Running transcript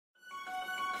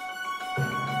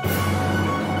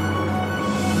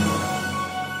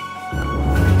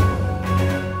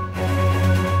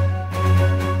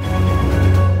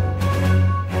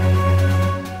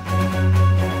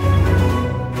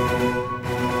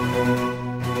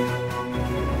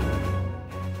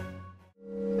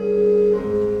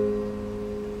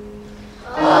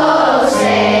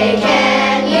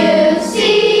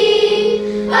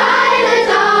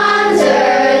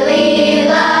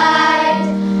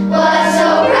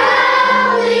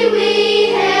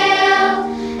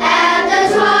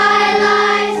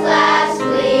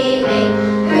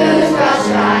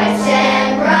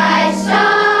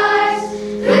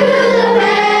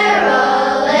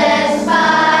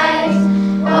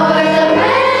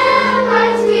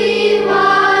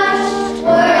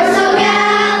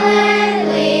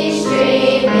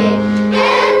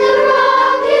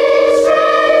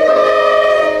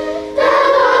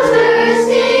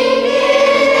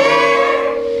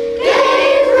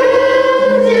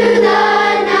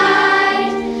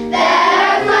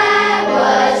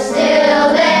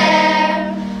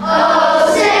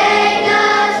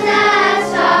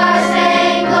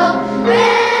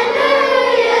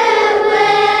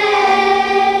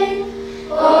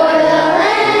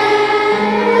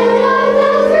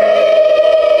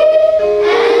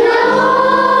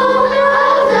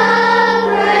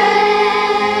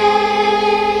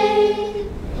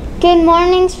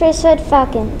morning, Sprucewood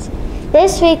Falcons.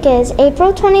 This week is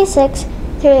April 26th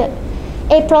through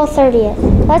April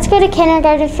 30th. Let's go to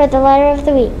kindergarten for the letter of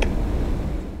the week.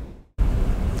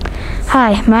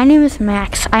 Hi, my name is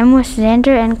Max. I'm with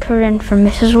Xander and Corinne from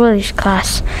Mrs. Willie's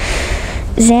class.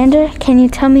 Xander, can you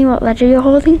tell me what letter you're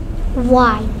holding?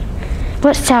 Y.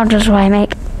 What sound does Y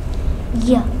make?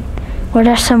 Yeah. What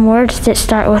are some words that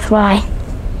start with Y?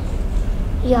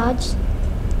 Yacht.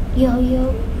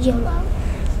 Yo-yo. Yellow.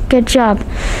 Good job.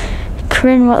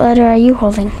 Corinne, what letter are you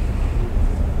holding?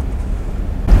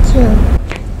 Q.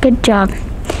 Good job.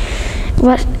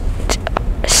 What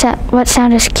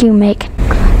sound does Q make?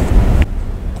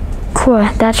 Cool,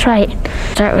 that's right.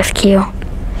 Start with Q.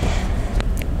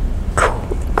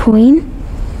 Queen?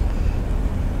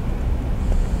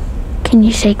 Can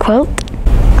you say quilt?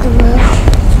 Quill.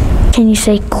 Can you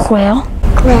say quail?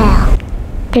 Quail.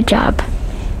 Good job.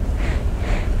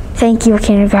 Thank you,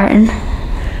 kindergarten.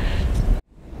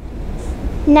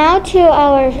 Now to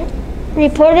our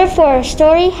reporter for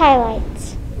story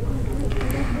highlights.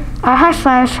 Our high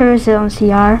flyers for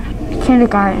resiliency are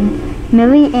kindergarten,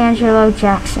 Millie Angelo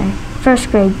Jackson. First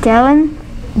grade, Dallin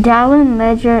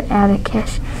Ledger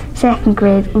Atticus. Second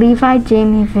grade, Levi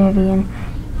Jamie Vivian.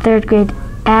 Third grade,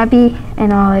 Abby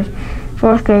and Olive.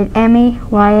 Fourth grade, Emmy,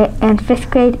 Wyatt. And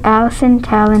fifth grade, Allison,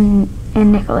 Talon,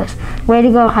 and Nicholas. Way to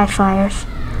go, high flyers.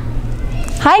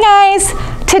 Hi guys!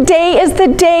 Today is the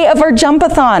day of our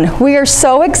jump-a-thon. We are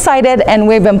so excited and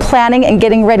we've been planning and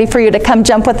getting ready for you to come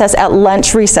jump with us at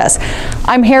lunch recess.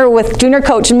 I'm here with junior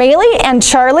coach Maylee and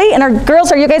Charlie, and our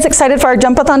girls, are you guys excited for our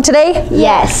jump-a-thon today?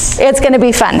 Yes. It's gonna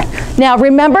be fun. Now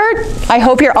remember, I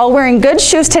hope you're all wearing good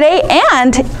shoes today,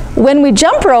 and when we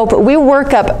jump rope, we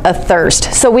work up a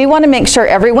thirst. So we wanna make sure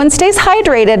everyone stays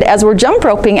hydrated as we're jump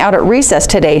roping out at recess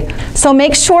today. So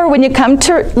make sure when you come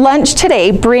to lunch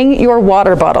today, bring your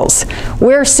water bottles.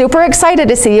 We're super excited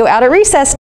to see you out at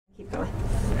recess.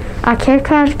 Our care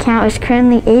card count is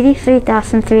currently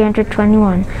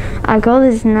 83,321. Our goal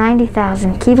is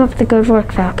 90,000. Keep up the good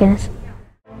work, Falcons.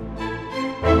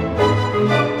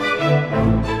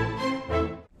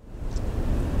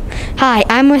 Hi,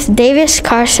 I'm with Davis,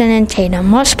 Carson, and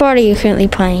Tatum. What sport are you currently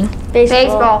playing?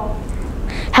 Baseball.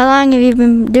 How long have you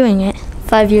been doing it?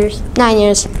 5 years. 9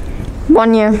 years.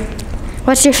 1 year.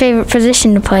 What's your favorite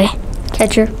position to play?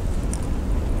 Catcher.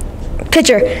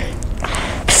 Pitcher.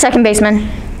 Second baseman.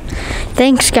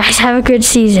 Thanks, guys. Have a good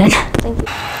season. Thank you.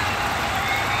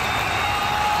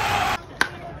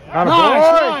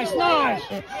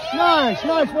 Nice.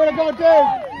 Way to go, Dave.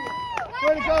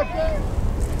 Way to go, Dave.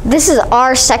 This is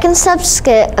our second step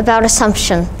skit about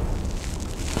assumption.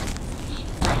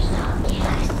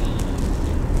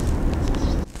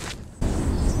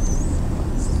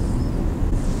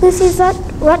 Lucy,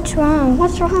 what's wrong?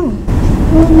 What's wrong?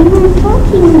 Well, you were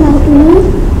talking about me.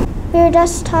 We were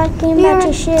just talking about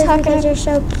your shoes because you're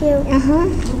so cute. Okay.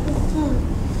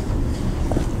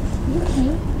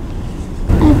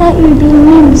 I thought you were being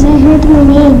mean because I heard your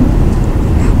name.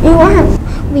 You weren't.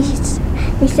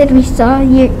 We said we saw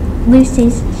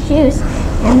Lucy's shoes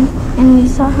and we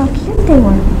saw how cute they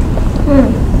were.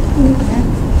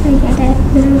 I get it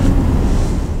now.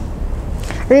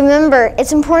 Remember,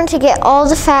 it's important to get all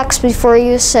the facts before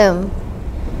you assume.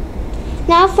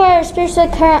 Now for our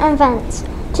Sprucewood current events.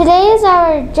 Today is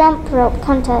our jump rope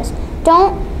contest.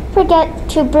 Don't forget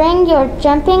to bring your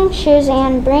jumping shoes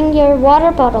and bring your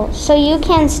water bottle so you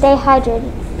can stay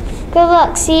hydrated. Good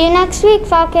luck. See you next week,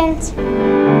 Falcons.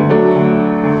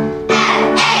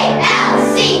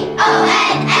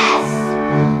 Falcons,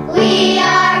 we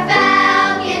are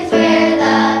Falcons, we're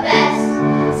the best.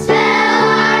 Spell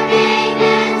our name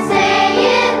and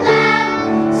say it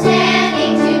loud.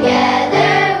 Standing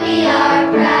together, we are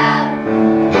proud.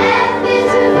 F is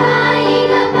for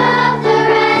flying above the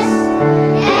rest.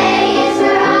 A is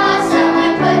for awesome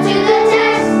when put to the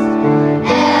test.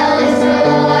 L is for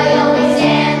loyal, we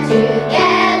stand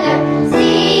together. C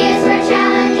is for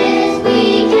challenge.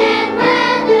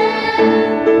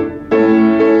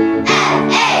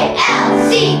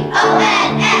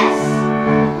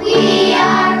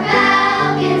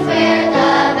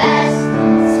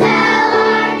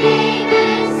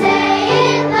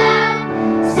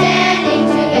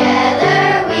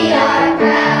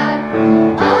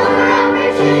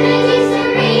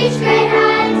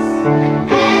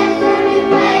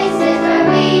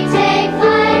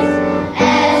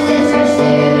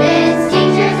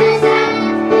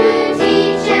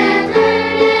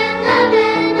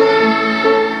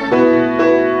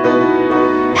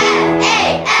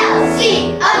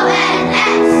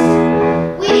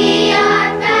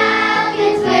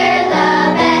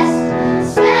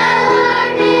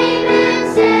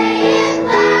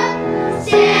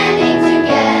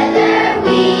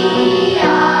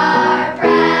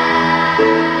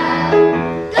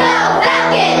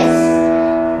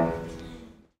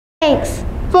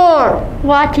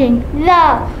 watching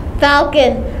the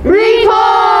Falcon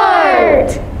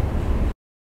Report!